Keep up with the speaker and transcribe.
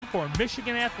for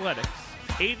Michigan Athletics.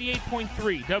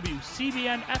 88.3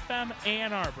 WCBN FM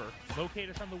Ann Arbor. Locate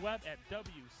us on the web at WCBN.org.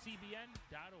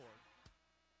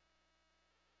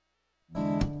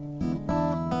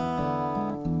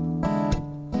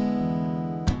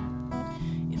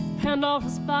 If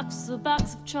Pandora's box, a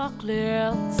box of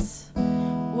chocolates,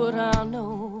 would I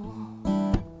know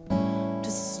to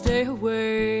stay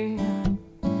away?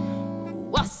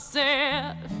 Oh, I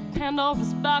said, if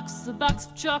Pandora's box, a box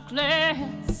of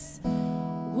chocolates,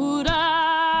 would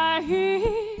I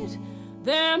eat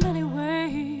them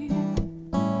anyway?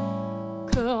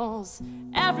 'Cause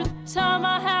every time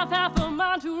I have half a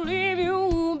mind to leave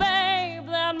you, babe,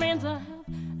 that means I have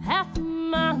half a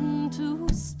mind to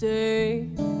stay.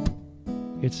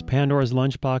 It's Pandora's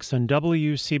Lunchbox on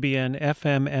WCBN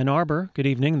FM Ann Arbor. Good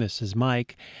evening, this is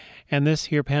Mike. And this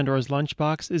here, Pandora's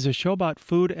Lunchbox, is a show about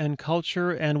food and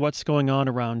culture and what's going on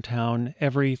around town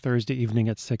every Thursday evening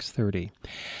at 6:30.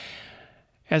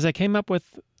 As I came up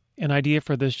with an idea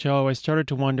for this show, I started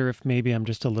to wonder if maybe I'm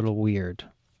just a little weird.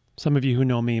 Some of you who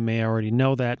know me may already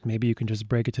know that. Maybe you can just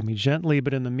break it to me gently.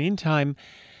 But in the meantime,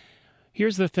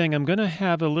 here's the thing. I'm going to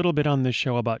have a little bit on this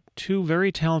show about two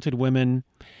very talented women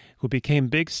who became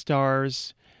big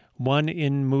stars, one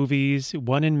in movies,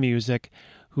 one in music,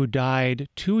 who died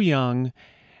too young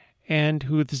and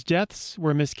whose deaths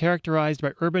were mischaracterized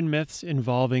by urban myths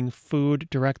involving food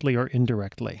directly or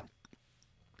indirectly.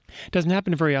 Doesn't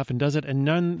happen very often, does it? And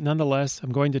nonetheless,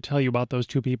 I'm going to tell you about those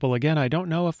two people. Again, I don't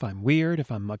know if I'm weird,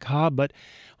 if I'm macabre, but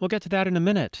we'll get to that in a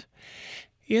minute.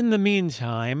 In the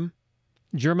meantime,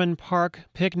 German Park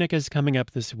Picnic is coming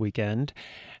up this weekend.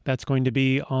 That's going to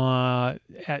be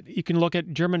you can look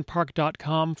at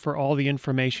germanpark.com for all the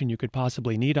information you could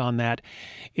possibly need on that.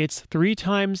 It's 3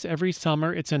 times every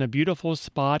summer. It's in a beautiful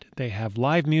spot. They have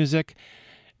live music,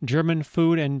 German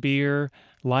food and beer,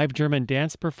 live German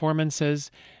dance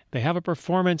performances. They have a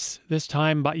performance this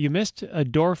time, but you missed a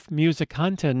Dorf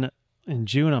Musikanten in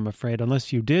June, I'm afraid.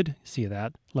 Unless you did see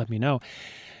that, let me know.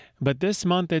 But this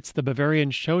month, it's the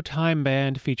Bavarian Showtime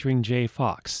Band featuring Jay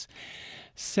Fox.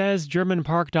 Says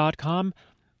GermanPark.com,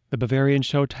 the Bavarian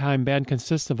Showtime Band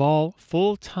consists of all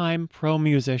full-time pro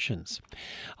musicians.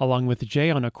 Along with Jay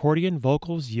on accordion,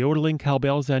 vocals, yodeling,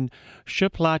 cowbells, and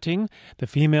schuplating, the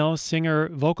female singer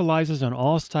vocalizes on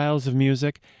all styles of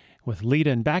music with lead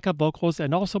and backup vocals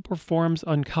and also performs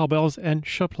on cowbells and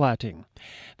schuplating.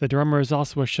 The drummer is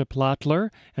also a schuplatler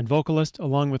and vocalist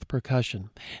along with percussion.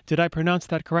 Did I pronounce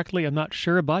that correctly? I'm not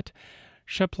sure, but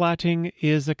schuplating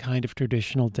is a kind of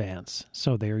traditional dance.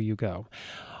 So there you go.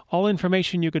 All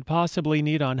information you could possibly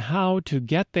need on how to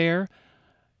get there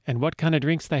and what kind of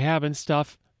drinks they have and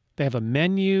stuff. They have a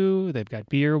menu. They've got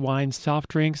beer, wine, soft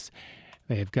drinks.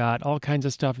 They've got all kinds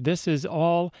of stuff. This is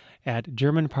all at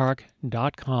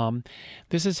germanpark.com.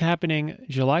 This is happening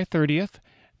July 30th.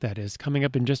 That is coming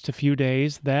up in just a few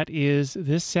days. That is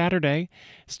this Saturday.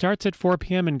 Starts at 4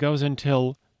 p.m. and goes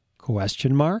until ?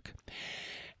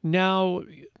 Now,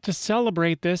 to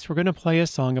celebrate this, we're going to play a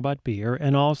song about beer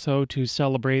and also to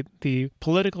celebrate the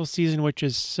political season, which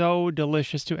is so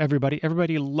delicious to everybody.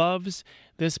 Everybody loves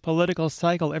this political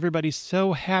cycle. Everybody's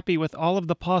so happy with all of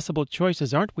the possible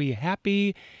choices. Aren't we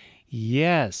happy?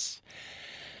 Yes.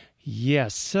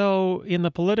 Yes. So in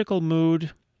the political mood,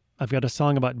 I've got a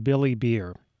song about Billy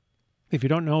Beer. If you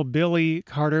don't know, Billy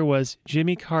Carter was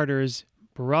Jimmy Carter's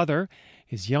brother,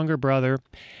 his younger brother.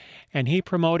 And he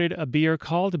promoted a beer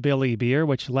called Billy Beer,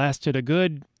 which lasted a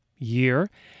good year.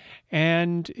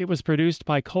 And it was produced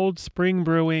by Cold Spring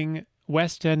Brewing,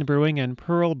 West End Brewing, and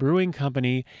Pearl Brewing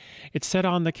Company. It said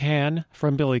on the can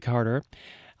from Billy Carter,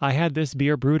 "I had this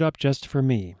beer brewed up just for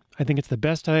me. I think it's the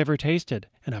best I ever tasted,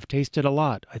 and I've tasted a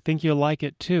lot. I think you'll like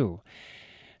it too."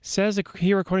 Says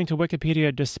here, according to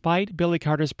Wikipedia, despite Billy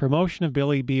Carter's promotion of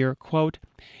Billy Beer, quote,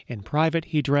 "In private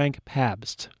he drank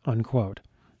Pabst," unquote.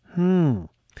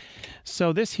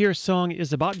 So this here song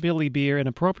is about Billy Beer, and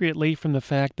appropriately from the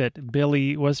fact that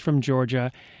Billy was from Georgia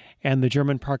and the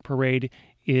German Park Parade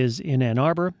is in Ann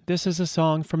Arbor, this is a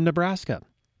song from Nebraska.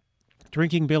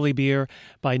 Drinking Billy Beer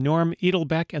by Norm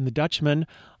Edelbeck and the Dutchman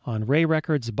on Ray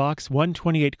Records, Box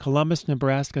 128, Columbus,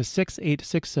 Nebraska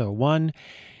 68601.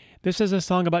 This is a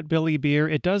song about Billy Beer.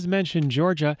 It does mention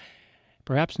Georgia.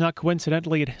 Perhaps not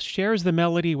coincidentally, it shares the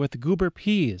melody with Goober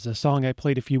Peas, a song I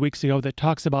played a few weeks ago that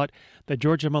talks about the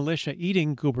Georgia militia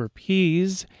eating goober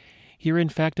peas. Here, in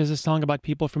fact, is a song about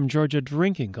people from Georgia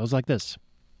drinking. It goes like this.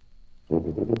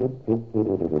 Sitting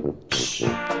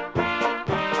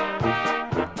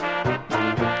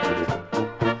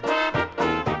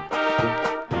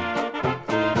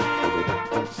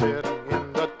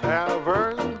in the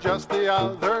tavern just the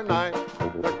other night,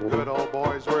 the good old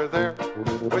boys were there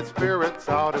with with spirits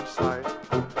out of sight.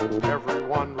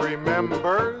 Everyone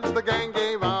remembers the gang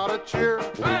gave out a cheer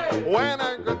when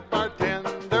a good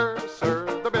bartender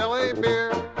served the Billy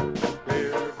beer.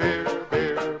 Beer, beer,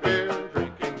 beer, beer,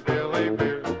 drinking Billy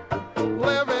beer.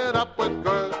 Live it up with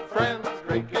good friends,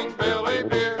 drinking Billy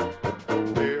beer.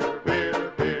 Beer,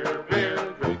 beer, beer,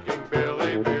 beer, drinking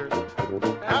Billy beer.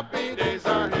 Happy days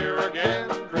are here again,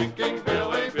 drinking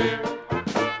Billy beer.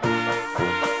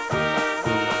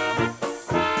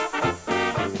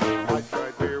 I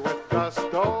tried beer with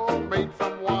gusto, made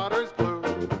from waters blue.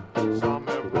 Some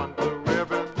have won blue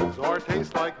ribbons or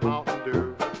taste like Mountain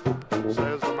Dew.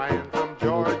 Says the man from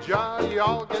Georgia,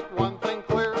 y'all get one thing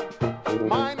clear.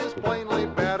 Mine is plainly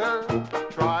better.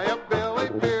 Try a Billy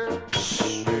beer.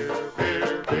 Beer,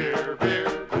 beer, beer, beer,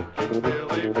 drinking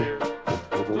Billy beer.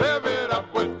 Live it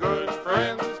up with good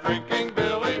friends, drinking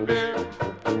Billy beer.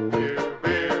 Beer,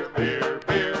 beer, beer,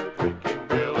 beer, drinking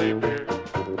Billy beer.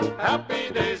 Happy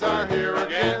days are here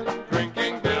again,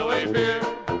 drinking Billy beer.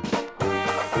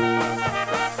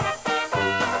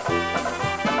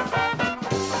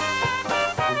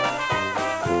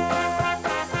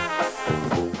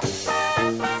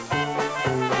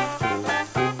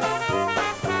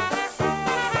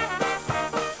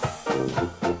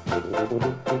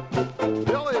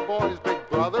 Billy Boy's big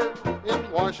brother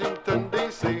in Washington,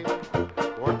 D.C.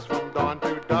 works from dawn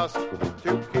to dusk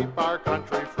to keep our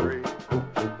country free.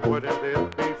 Wouldn't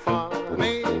it be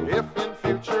funny if in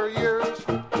future years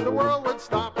the world would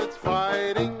stop its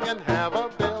fighting and have a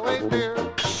Billy beer?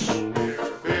 Beer,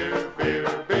 beer,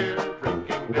 beer, beer,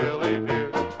 drinking Billy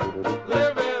beer.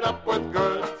 Live it up with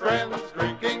good friends,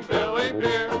 drinking Billy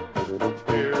beer.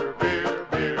 Beer, beer,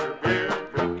 beer, beer,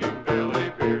 drinking Billy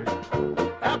beer.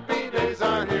 Happy days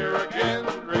are here again,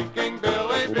 drinking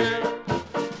Billy beer.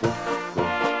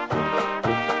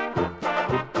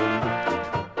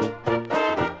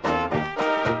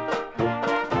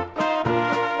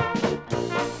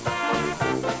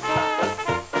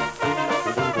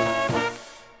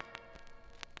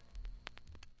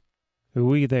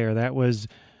 Ooh, there. That was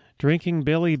Drinking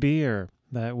Billy Beer.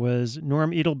 That was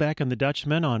Norm Edelbeck and the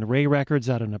Dutchmen on Ray Records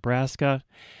out of Nebraska.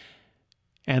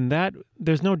 And that,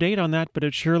 there's no date on that, but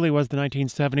it surely was the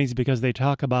 1970s because they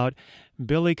talk about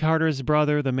Billy Carter's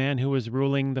brother, the man who was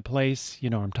ruling the place. You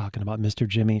know, I'm talking about Mr.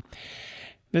 Jimmy.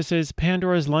 This is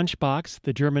Pandora's Lunchbox.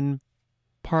 The German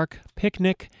Park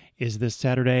Picnic is this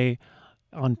Saturday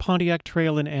on Pontiac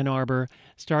Trail in Ann Arbor,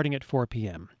 starting at 4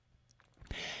 p.m.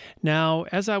 Now,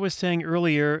 as I was saying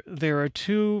earlier, there are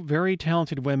two very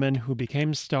talented women who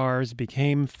became stars,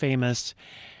 became famous,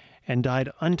 and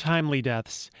died untimely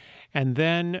deaths. And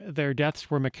then their deaths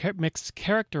were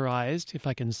mischaracterized, if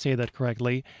I can say that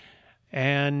correctly,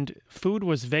 and food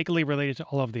was vaguely related to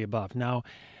all of the above. Now,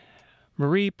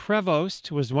 Marie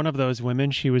Prevost was one of those women.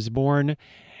 She was born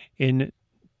in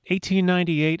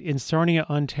 1898 in Sarnia,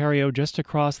 Ontario, just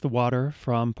across the water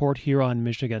from Port Huron,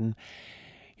 Michigan.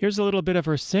 Here's a little bit of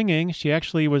her singing. She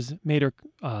actually made her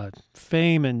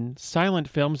fame in silent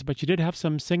films, but she did have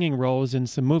some singing roles in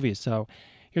some movies. So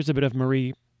here's a bit of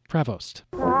Marie Prevost.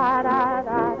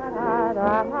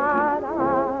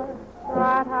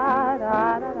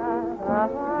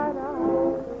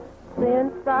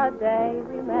 Since the day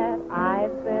we met,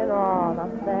 I've been all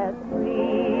upset,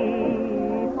 sweetheart,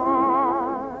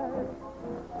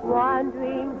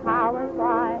 wondering how and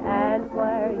why and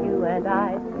where you and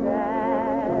I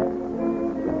stand.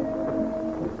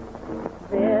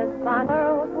 This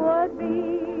honor would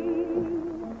be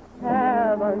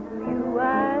heaven to you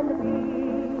and me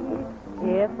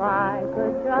if I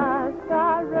could just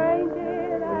arrange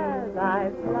it as I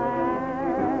planned.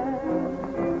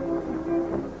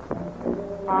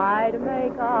 I'd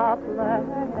make a play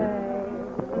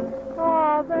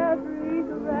of every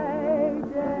great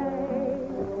day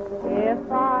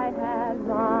if I had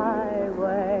my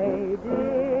way,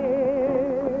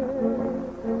 dear.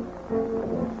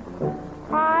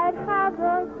 I'd have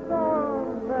the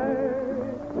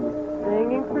songbirds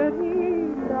singing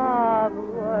pretty love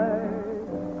words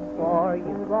for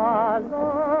you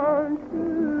alone to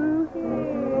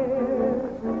hear.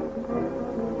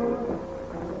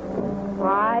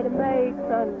 I'd make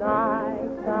the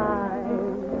night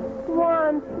time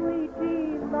one sweet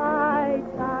delight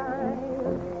time,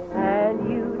 and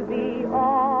you'd be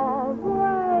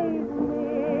always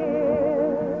near.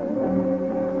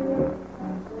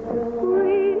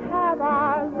 We'd have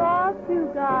our love to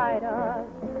guide us,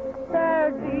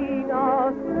 there'd be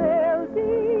no thrill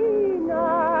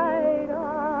denied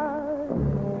us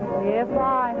if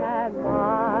I had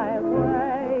my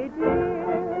way, dear.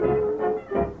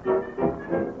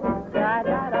 Da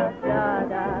da da da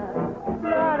da.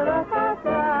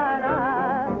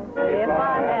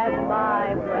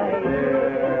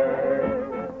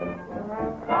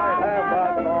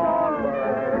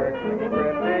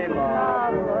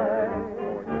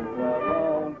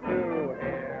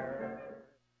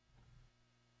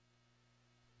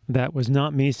 That was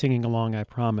not me singing along, I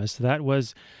promise. That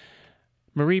was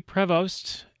Marie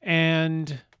Prevost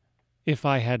and If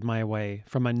I Had My Way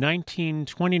from a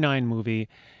 1929 movie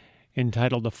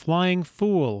entitled The Flying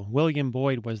Fool. William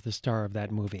Boyd was the star of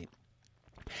that movie.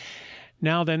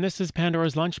 Now then, this is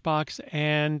Pandora's Lunchbox,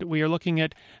 and we are looking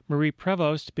at Marie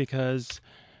Prevost because,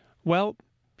 well,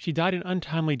 she died an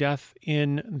untimely death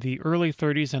in the early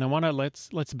 30s, and I want to let's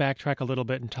backtrack a little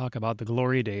bit and talk about the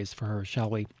glory days for her, shall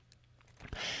we?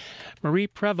 Marie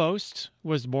Prevost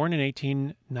was born in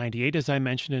 1898, as I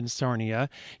mentioned, in Sarnia.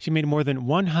 She made more than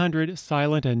 100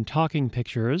 silent and talking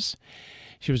pictures.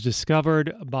 She was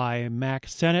discovered by Mack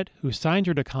Sennett, who signed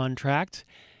her to contract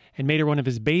and made her one of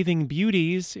his bathing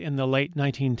beauties in the late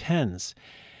 1910s.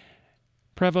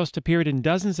 Prevost appeared in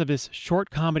dozens of his short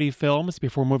comedy films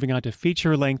before moving on to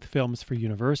feature-length films for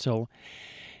Universal.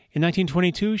 In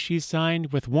 1922, she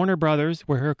signed with Warner Brothers,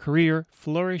 where her career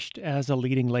flourished as a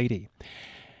leading lady.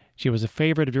 She was a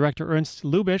favorite of director Ernst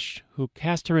Lubitsch, who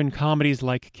cast her in comedies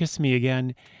like Kiss Me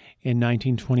Again in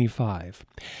 1925.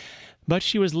 But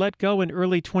she was let go in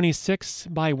early 26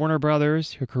 by Warner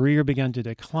Brothers. Her career began to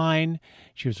decline.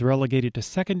 She was relegated to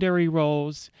secondary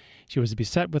roles. She was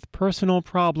beset with personal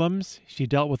problems. She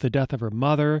dealt with the death of her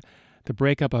mother, the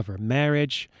breakup of her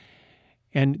marriage,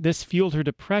 and this fueled her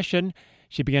depression.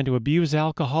 She began to abuse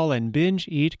alcohol and binge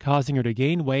eat, causing her to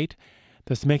gain weight,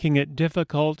 thus making it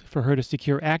difficult for her to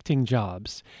secure acting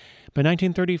jobs. By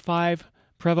 1935,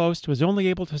 Prevost was only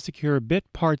able to secure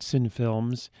bit parts in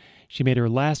films. She made her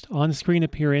last on-screen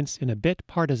appearance in a bit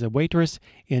part as a waitress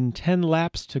in 10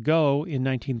 Laps to Go in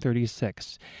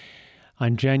 1936.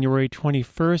 On January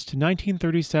 21st,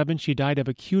 1937, she died of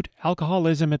acute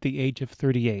alcoholism at the age of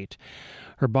 38.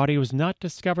 Her body was not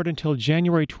discovered until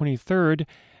January 23rd,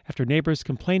 after neighbors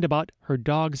complained about her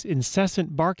dog's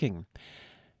incessant barking.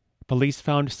 Police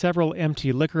found several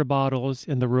empty liquor bottles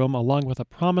in the room, along with a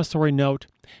promissory note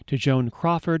to Joan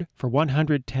Crawford for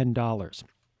 $110.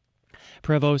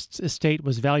 Prevost's estate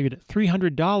was valued at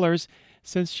 $300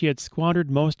 since she had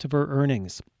squandered most of her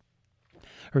earnings.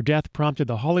 Her death prompted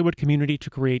the Hollywood community to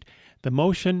create the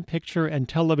motion picture and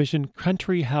television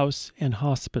Country House and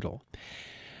Hospital.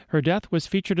 Her death was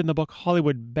featured in the book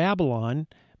Hollywood Babylon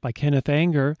by Kenneth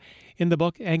Anger. In the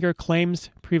book, Anger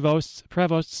claims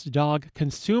Prevost's dog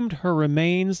consumed her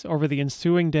remains over the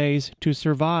ensuing days to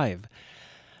survive.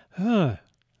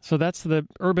 So that's the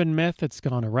urban myth that's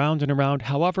gone around and around.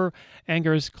 However,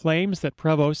 Anger's claims that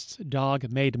Prevost's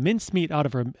dog made mincemeat out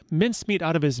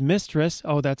of his mistress,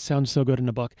 oh, that sounds so good in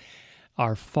a book,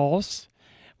 are false.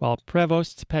 While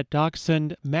Prevost's pet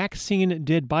dachshund Maxine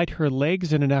did bite her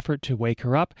legs in an effort to wake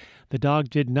her up, the dog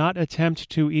did not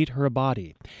attempt to eat her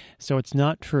body. So it's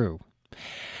not true.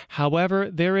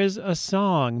 However, there is a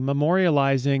song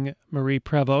memorializing Marie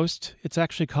Prevost. It's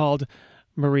actually called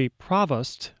Marie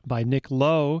Provost by Nick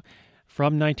Lowe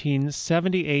from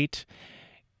 1978,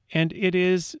 and it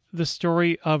is the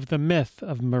story of the myth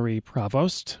of Marie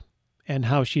Prevost and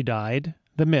how she died,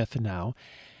 the myth now.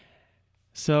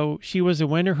 So she was a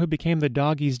winner who became the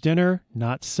doggy's dinner?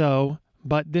 Not so,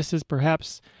 but this is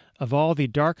perhaps, of all the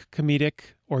dark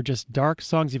comedic or just dark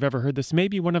songs you've ever heard, this may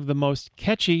be one of the most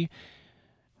catchy.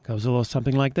 Goes a little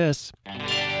something like this.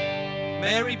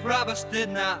 Mary Provost did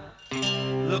not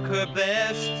look her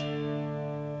best.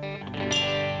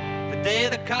 The day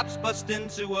the cops bust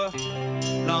into her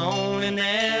lonely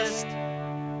nest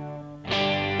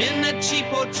in that cheap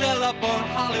hotel up on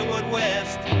Hollywood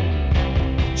West.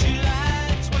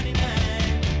 July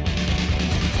 29.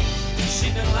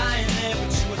 She'd been lying there for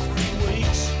 2 or 3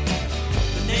 weeks.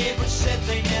 The neighbors said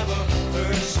they never heard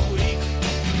her squeak.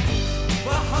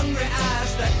 But hungry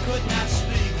eyes that could not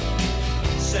speak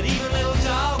said even little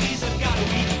doggies have got to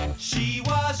eat. She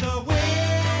was a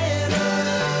winner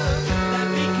that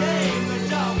became the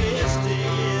doggy's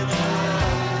dinner.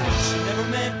 She never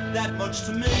meant that much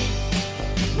to me.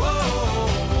 Whoa,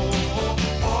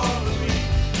 Marie.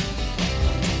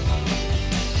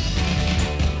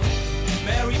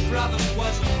 Mary Provost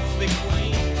was a movie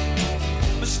queen,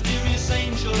 mysterious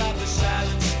angel of the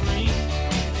silent screen,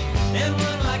 and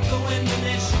run like the wind the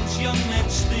nation's young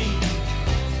men's theme.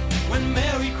 When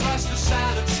Mary crossed the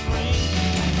silent screen,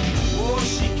 oh,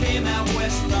 she came out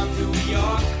west from New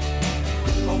York.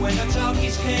 But when the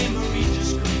talkies came, Marie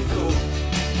just couldn't go.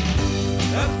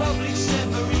 The public said,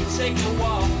 Marie, take a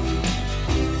walk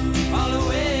all the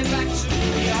way back to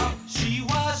New York. She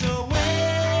was a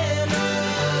winner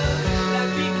that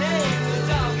became the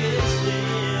doggy's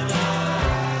dinner.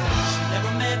 She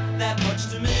never meant that much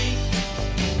to me,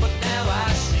 but now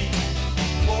I see,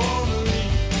 oh,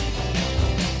 Marie.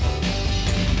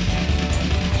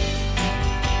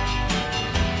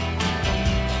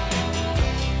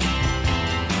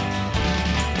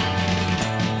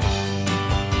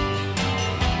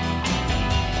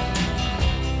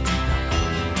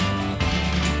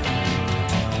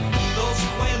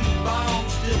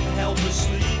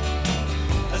 asleep.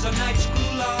 As the nights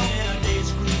grew long and our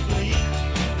days grew bleak,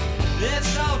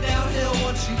 it's all downhill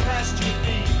once you passed your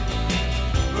feet.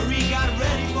 Marie got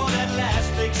ready for that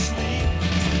last big sleep.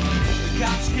 The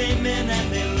cops came in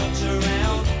and they looked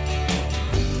around,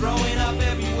 throwing up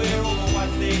everywhere over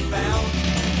what they found.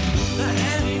 The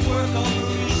handiwork of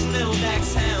Marie's little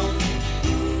dachshund,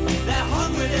 that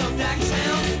hungry little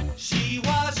dachshund. She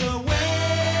was a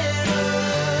winner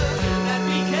that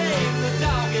became the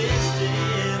doggy's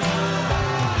dinner.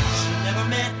 She never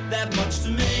meant that much to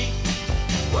me.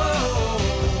 Whoa,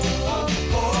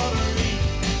 poor Marie,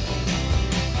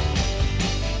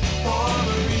 poor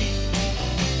Marie,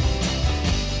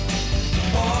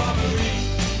 poor Marie,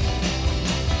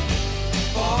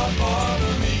 poor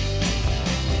Marie,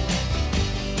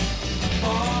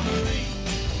 poor Marie,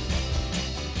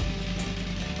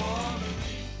 poor Marie.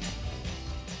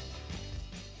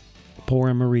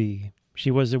 Poor Marie.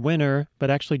 She was a winner,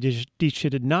 but actually she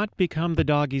did not become the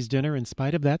doggy's dinner in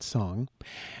spite of that song.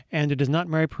 And it is not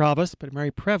Mary Provost, but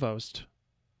Mary Prevost.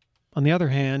 On the other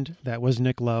hand, that was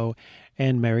Nick Lowe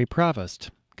and Mary Provost.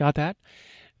 Got that?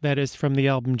 That is from the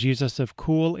album Jesus of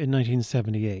Cool in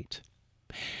 1978.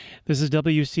 This is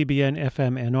WCBN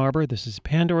FM Ann Arbor. This is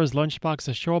Pandora's Lunchbox,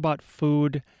 a show about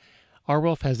food.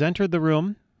 Arwolf has entered the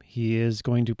room. He is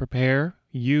going to prepare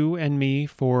you and me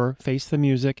for Face the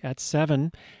Music at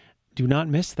 7. Do not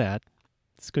miss that.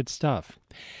 It's good stuff.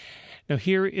 Now,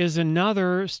 here is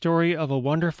another story of a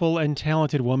wonderful and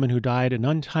talented woman who died an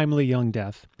untimely young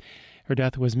death. Her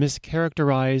death was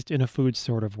mischaracterized in a food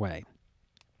sort of way.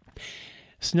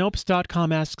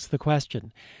 Snopes.com asks the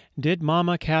question, did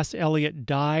Mama Cass Elliot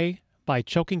die by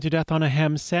choking to death on a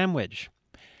ham sandwich?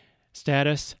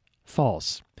 Status,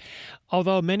 false.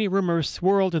 Although many rumors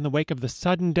swirled in the wake of the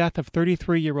sudden death of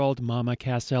 33-year-old Mama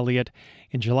Cass Elliot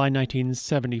in July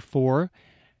 1974,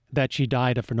 that she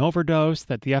died of an overdose,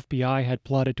 that the FBI had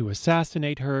plotted to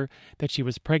assassinate her, that she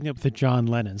was pregnant with John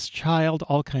Lennon's child,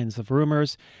 all kinds of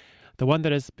rumors. The one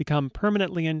that has become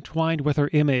permanently entwined with her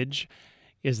image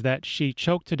is that she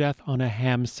choked to death on a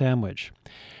ham sandwich.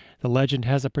 The legend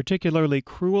has a particularly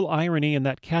cruel irony in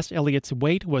that Cass Elliot's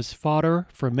weight was fodder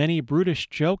for many brutish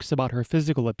jokes about her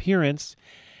physical appearance,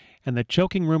 and the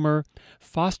choking rumor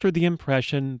fostered the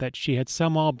impression that she had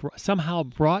somehow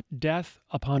brought death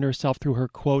upon herself through her,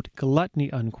 quote,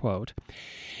 gluttony, unquote.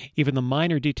 Even the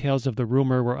minor details of the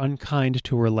rumor were unkind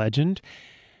to her legend.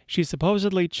 She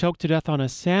supposedly choked to death on a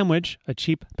sandwich, a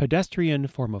cheap pedestrian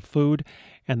form of food,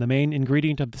 and the main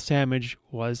ingredient of the sandwich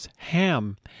was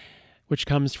ham, which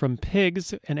comes from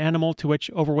pigs, an animal to which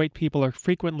overweight people are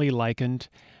frequently likened,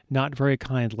 not very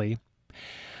kindly.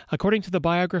 According to the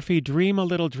biography Dream a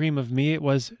Little Dream of Me, it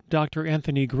was Dr.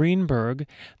 Anthony Greenberg,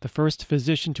 the first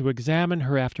physician to examine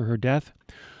her after her death,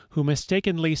 who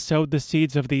mistakenly sowed the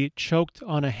seeds of the choked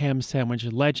on a ham sandwich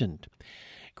legend.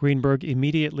 Greenberg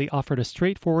immediately offered a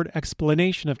straightforward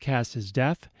explanation of Cass's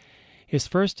death. His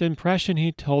first impression,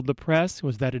 he told the press,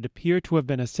 was that it appeared to have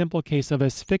been a simple case of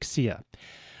asphyxia.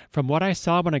 From what I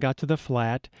saw when I got to the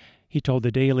flat, he told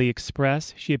the Daily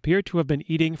Express, she appeared to have been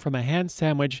eating from a ham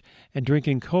sandwich and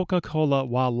drinking Coca-Cola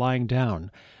while lying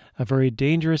down, a very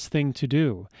dangerous thing to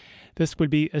do. This would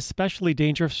be especially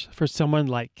dangerous for someone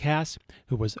like Cass,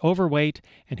 who was overweight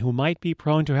and who might be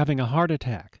prone to having a heart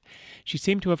attack. She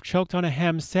seemed to have choked on a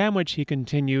ham sandwich, he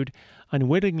continued,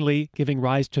 unwittingly giving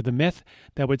rise to the myth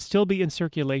that would still be in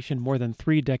circulation more than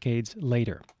 3 decades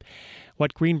later.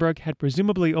 What Greenberg had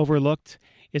presumably overlooked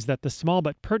is that the small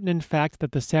but pertinent fact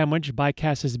that the sandwich by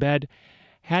Cass's bed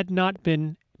had not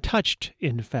been touched,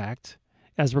 in fact,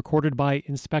 as recorded by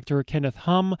Inspector Kenneth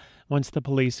Hum once the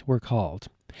police were called.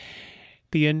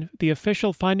 The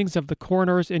official findings of the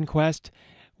coroner's inquest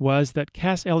was that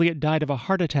Cass Elliot died of a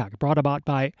heart attack brought about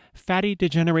by fatty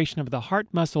degeneration of the heart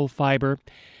muscle fiber,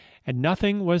 and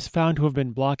nothing was found to have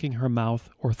been blocking her mouth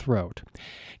or throat.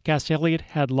 Cass Elliot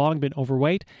had long been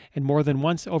overweight and more than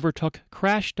once overtook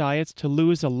crash diets to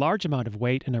lose a large amount of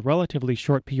weight in a relatively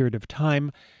short period of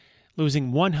time,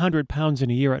 losing 100 pounds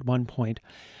in a year at one point.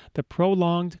 The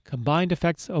prolonged, combined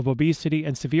effects of obesity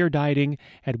and severe dieting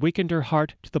had weakened her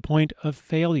heart to the point of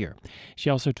failure. She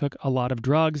also took a lot of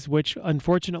drugs, which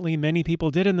unfortunately many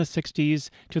people did in the 60s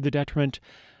to the detriment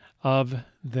of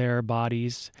their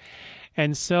bodies.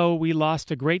 And so we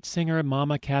lost a great singer,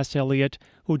 Mama Cass Elliot,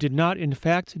 who did not, in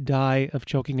fact, die of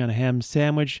choking on a ham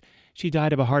sandwich. She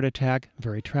died of a heart attack,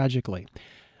 very tragically.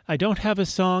 I don't have a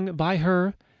song by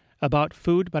her about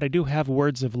food, but I do have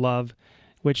Words of Love,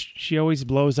 which she always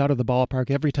blows out of the ballpark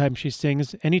every time she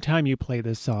sings. Anytime you play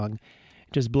this song,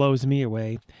 it just blows me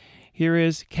away. Here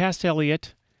is Cass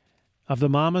Elliot of the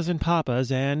Mamas and Papas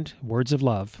and Words of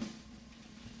Love.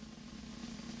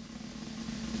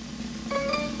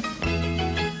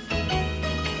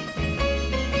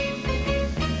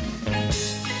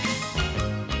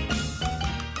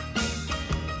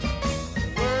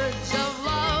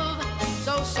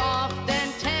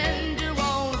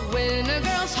 a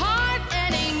girl's heart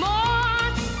anymore.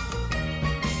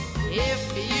 If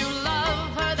you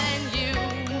love her, then you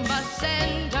must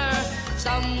send her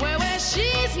somewhere where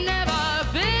she's never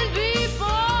been before.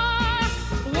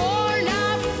 Worn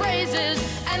out phrases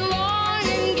and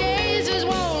longing gazes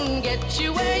won't get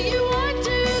you where you want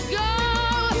to go.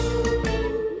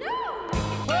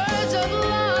 Words of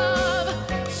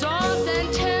love, soft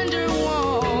and tender,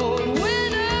 won't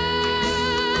win her.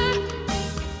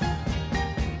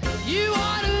 You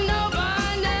ought to know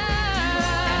by now.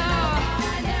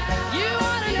 You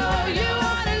ought to know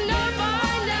by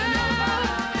now.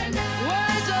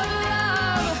 Words of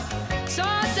love,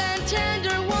 soft and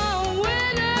tender, won't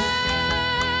win her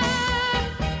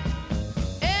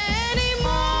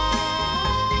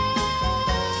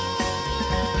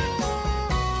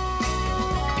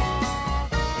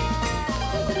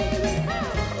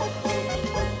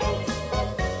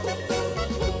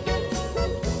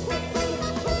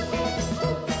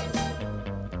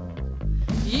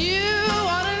You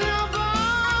ought to know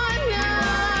by now.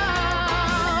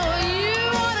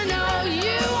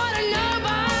 You ought to know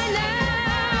by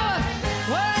now.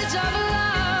 Words of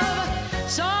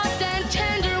love, soft and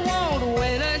tender, won't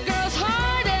win a girl's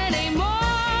heart anymore.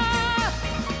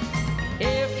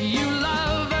 If you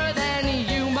love her, then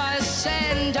you must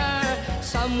send her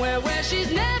somewhere where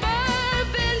she's never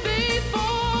been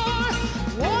before.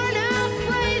 Worn out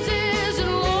phrases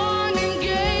and longing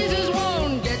gazes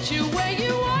won't get you where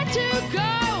you want to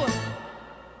go.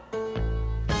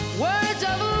 Words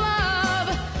of love,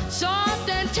 soft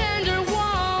and tender,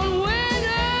 won't win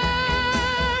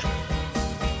her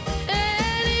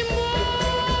anymore.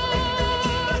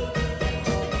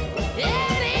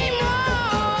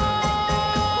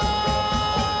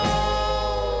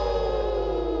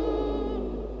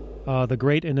 The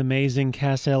great and amazing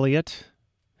Cass Elliot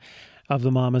of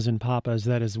the Mamas and Papas.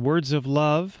 That is Words of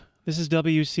Love. This is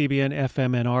WCBN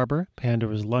FM Ann Arbor,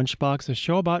 Pandora's Lunchbox, a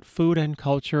show about food and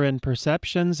culture and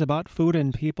perceptions about food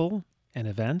and people and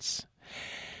events.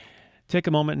 Take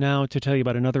a moment now to tell you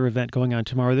about another event going on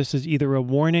tomorrow. This is either a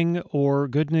warning or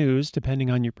good news, depending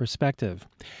on your perspective.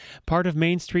 Part of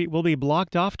Main Street will be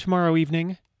blocked off tomorrow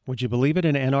evening. Would you believe it,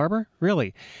 in Ann Arbor?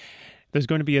 Really? There's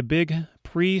going to be a big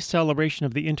pre-celebration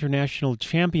of the International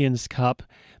Champions Cup.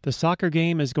 The soccer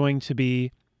game is going to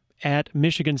be at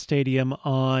Michigan Stadium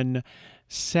on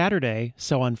Saturday.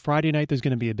 So on Friday night, there's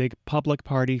going to be a big public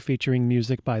party featuring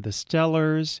music by the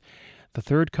Stellars, the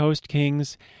Third Coast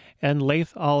Kings, and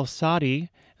Laith Al-Sadi.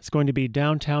 It's going to be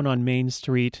downtown on Main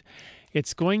Street.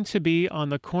 It's going to be on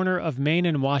the corner of Main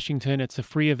and Washington. It's a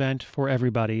free event for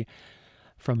everybody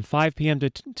from 5 p.m.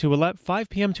 to 5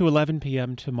 p.m. to 11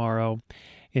 p.m. tomorrow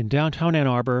in downtown Ann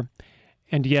Arbor.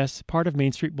 And yes, part of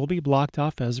Main Street will be blocked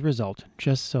off as a result,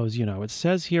 just so as you know. It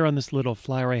says here on this little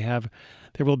flyer I have,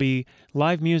 there will be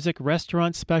live music,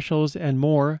 restaurant specials, and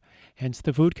more, hence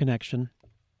the food connection.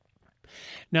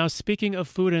 Now, speaking of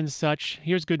food and such,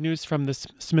 here's good news from the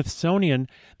Smithsonian.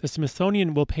 The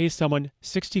Smithsonian will pay someone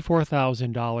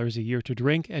 $64,000 a year to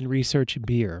drink and research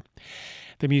beer.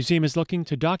 The museum is looking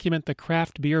to document the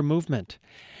craft beer movement.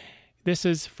 This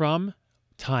is from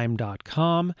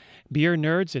Time.com. Beer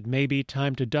nerds, it may be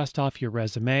time to dust off your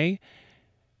resume.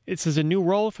 This is a new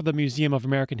role for the Museum of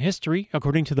American History,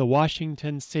 according to the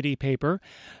Washington City paper.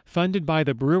 Funded by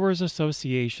the Brewers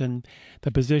Association,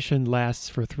 the position lasts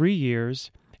for 3 years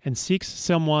and seeks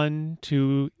someone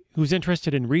who's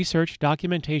interested in research,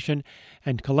 documentation,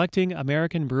 and collecting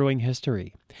American brewing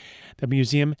history. The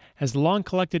museum has long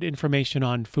collected information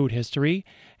on food history,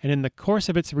 and in the course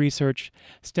of its research,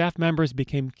 staff members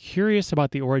became curious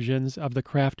about the origins of the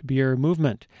craft beer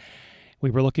movement.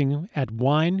 We were looking at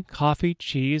wine, coffee,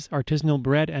 cheese, artisanal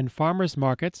bread, and farmers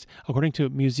markets, according to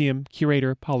museum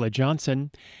curator Paula Johnson.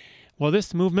 Well,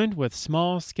 this movement with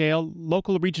small-scale,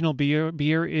 local regional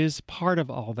beer is part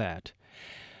of all that.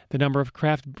 The number of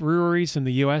craft breweries in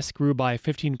the U.S. grew by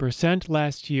 15%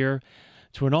 last year,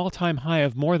 to an all-time high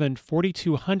of more than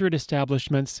 4,200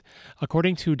 establishments,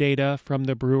 according to data from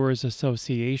the Brewers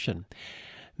Association.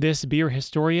 This beer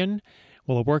historian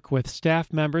will work with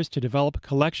staff members to develop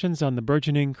collections on the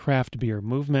burgeoning craft beer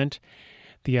movement.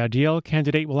 The ideal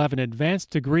candidate will have an advanced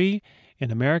degree in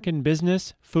American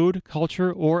business, food,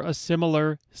 culture, or a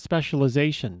similar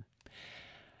specialization.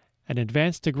 An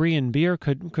advanced degree in beer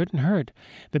couldn't hurt.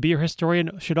 The beer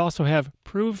historian should also have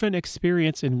proven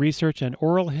experience in research and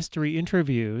oral history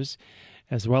interviews,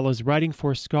 as well as writing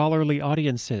for scholarly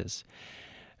audiences.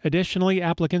 Additionally,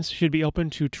 applicants should be open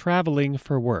to traveling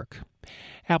for work.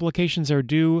 Applications are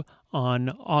due on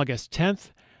August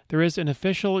 10th. There is an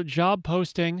official job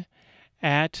posting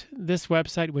at this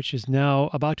website, which is now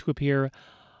about to appear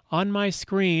on my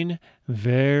screen,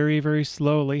 very, very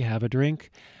slowly, have a drink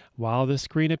while the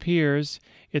screen appears.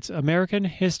 It's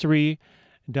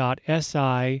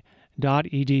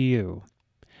americanhistory.si.edu.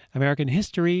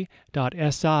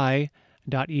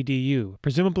 americanhistory.si.edu.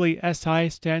 Presumably SI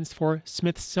stands for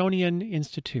Smithsonian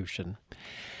Institution.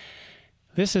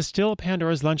 This is still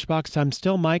Pandora's Lunchbox. I'm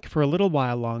still Mike for a little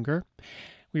while longer.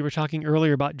 We were talking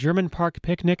earlier about German Park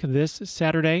Picnic this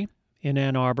Saturday in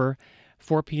Ann Arbor,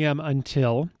 4 p.m.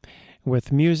 until,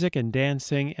 with music and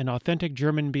dancing and authentic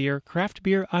German beer. Craft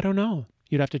beer, I don't know.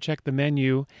 You'd have to check the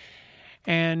menu.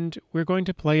 And we're going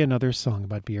to play another song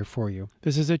about beer for you.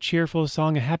 This is a cheerful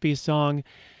song, a happy song.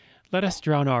 Let us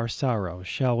drown our sorrows,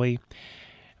 shall we?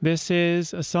 This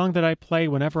is a song that I play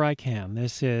whenever I can.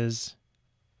 This is,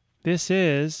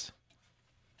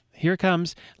 here it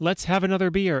comes, Let's Have Another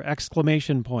Beer,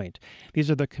 exclamation point. These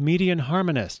are the Comedian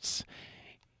Harmonists.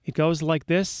 It goes like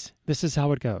this. This is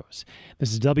how it goes.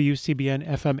 This is WCBN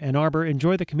FM Ann Arbor.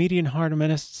 Enjoy the Comedian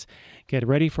Harmonists. Get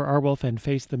ready for Our Wolf and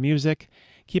face the music.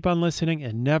 Keep on listening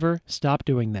and never stop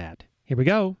doing that. Here we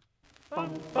go.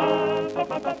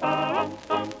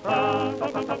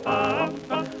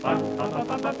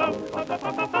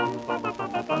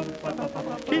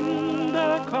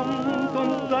 Kinder, kommt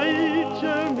und seid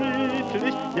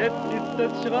gemütlich, jetzt ist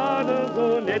es gerade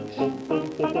so nett.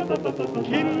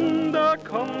 Kinder,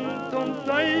 kommt und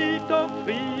seid doch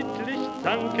friedlich,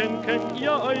 zanken könnt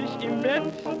ihr euch im Bett.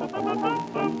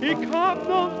 Ich hab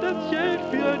noch das Geld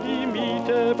für die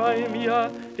Miete bei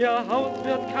mir, der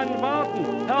Hauswirt kann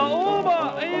warten, Herr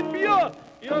Ober, ein Bier!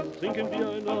 Erst trinken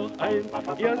wir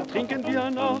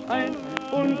noch ein,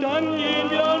 und dann gehen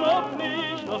wir noch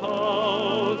nicht nach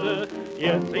Hause.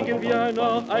 Erst trinken wir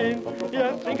noch ein,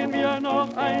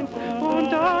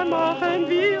 und dann machen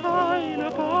wir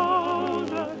eine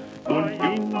Pause. Und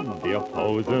in der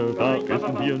Pause, da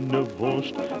essen wir ne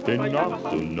Wurst, denn nach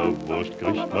so ne Wurst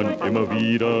kriegt man immer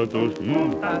wieder durch.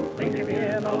 Dann trinken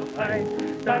wir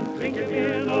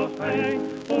noch ein,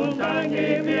 und dann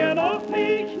gehen wir noch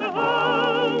nicht nach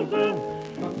Hause.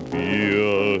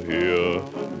 Bier her,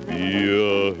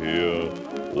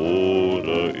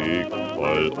 oder ich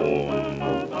fall um.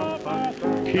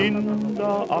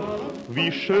 Kinder, ach,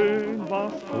 wie schön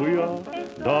war's früher,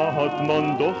 da hat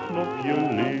man doch noch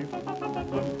gelebt.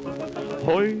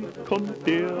 Heut kommt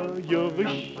der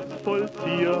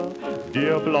Gerichtsvollzieher,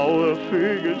 der blaue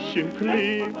Vögelchen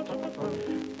klebt.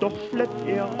 Doch schleppt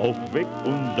er auf weg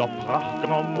unser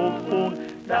Prachtgrammophon.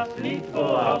 Das Lied,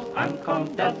 worauf's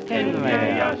ankommt, das kennen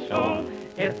wir ja schon.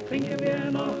 Jetzt trinken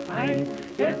wir noch ein,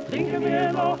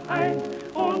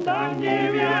 und dann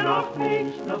gehen wir noch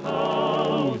nicht nach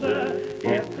Hause.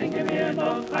 Jetzt trinken wir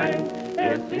noch ein,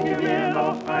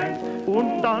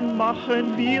 und dann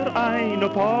machen wir eine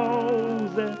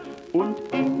Pause. Und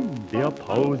in der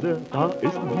Pause, da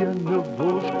essen wir ne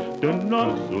Wurst, denn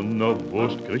nach so ner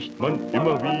Wurst kriegt man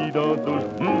immer wieder durch.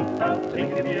 Dann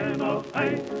trinken wir noch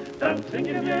ein,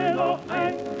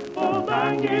 und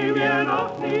dann gehen wir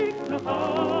noch nicht nach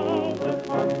Hause.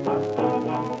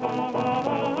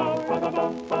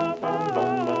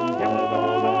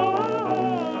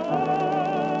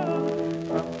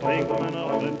 Trinken wir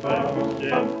noch ein Fläschchen,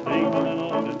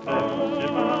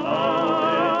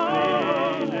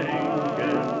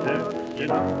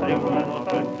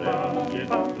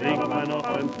 trinken wir noch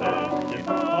ein Fläschchen,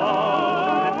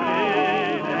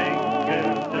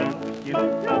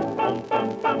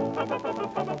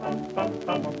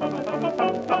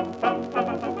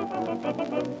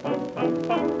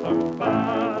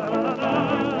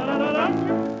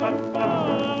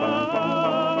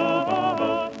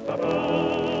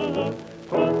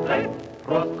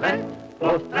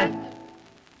 Prost, Rest.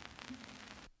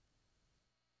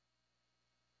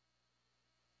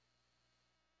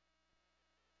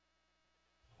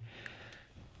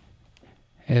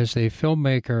 As the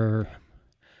filmmaker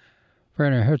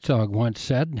Werner Herzog once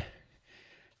said,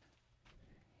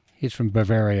 he's from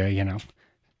Bavaria, you know.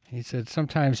 He said,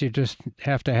 sometimes you just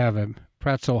have to have a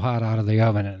pretzel hot out of the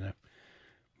oven and a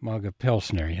mug of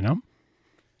Pilsner, you know.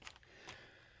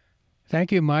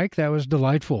 Thank you, Mike. That was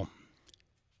delightful.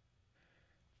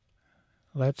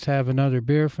 Let's have another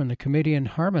beer from the Comedian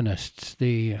Harmonists,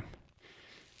 the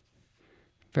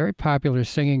very popular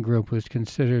singing group was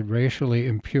considered racially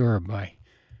impure by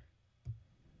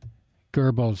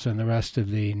Goebbels and the rest of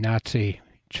the Nazi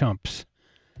chumps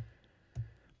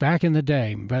back in the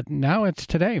day. But now it's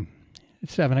today.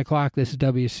 It's 7 o'clock. This is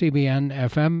WCBN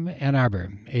FM Ann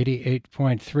Arbor.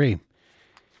 88.3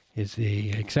 is the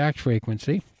exact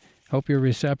frequency. Hope your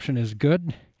reception is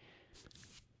good.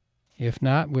 If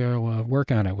not, we'll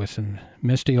work on it with some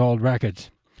misty old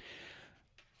records.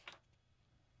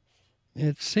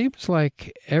 it seems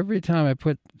like every time I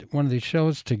put one of these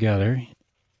shows together,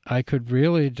 I could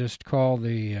really just call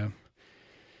the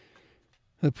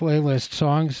playlist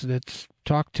songs that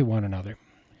talk to one another.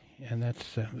 And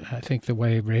that's, I think, the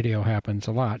way radio happens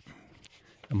a lot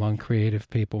among creative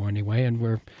people anyway. And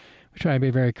we try to be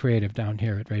very creative down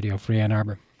here at Radio Free Ann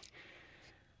Arbor.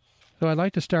 So I'd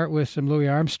like to start with some Louis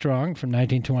Armstrong from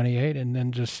 1928 and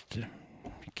then just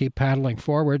keep paddling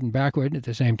forward and backward at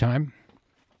the same time.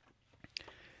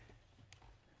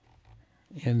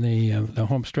 In the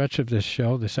home stretch of this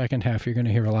show, the second half, you're going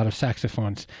to hear a lot of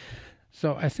saxophones.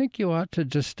 So I think you ought to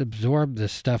just absorb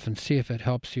this stuff and see if it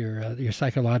helps your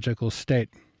psychological state.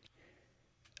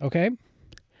 Okay?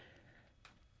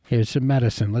 Here's some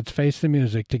medicine. Let's face the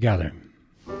music together.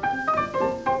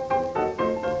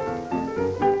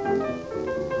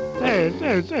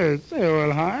 Say,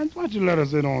 Earl Hines, why don't you let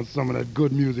us in on some of that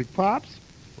good music, Pops?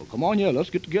 Well, come on here. Let's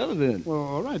get together then. Well,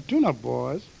 all right. Tune up,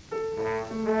 boys.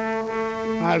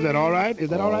 Is that all right? Is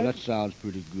that all right? That sounds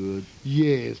pretty good.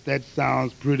 Yes, that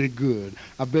sounds pretty good.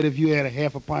 I bet if you had a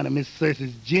half a pint of Miss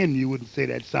Cersei's gin, you wouldn't say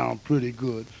that sound pretty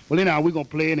good. Well, anyhow, we're going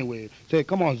to play anyway. Say,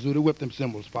 come on, Zooty, whip them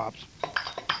cymbals, Pops.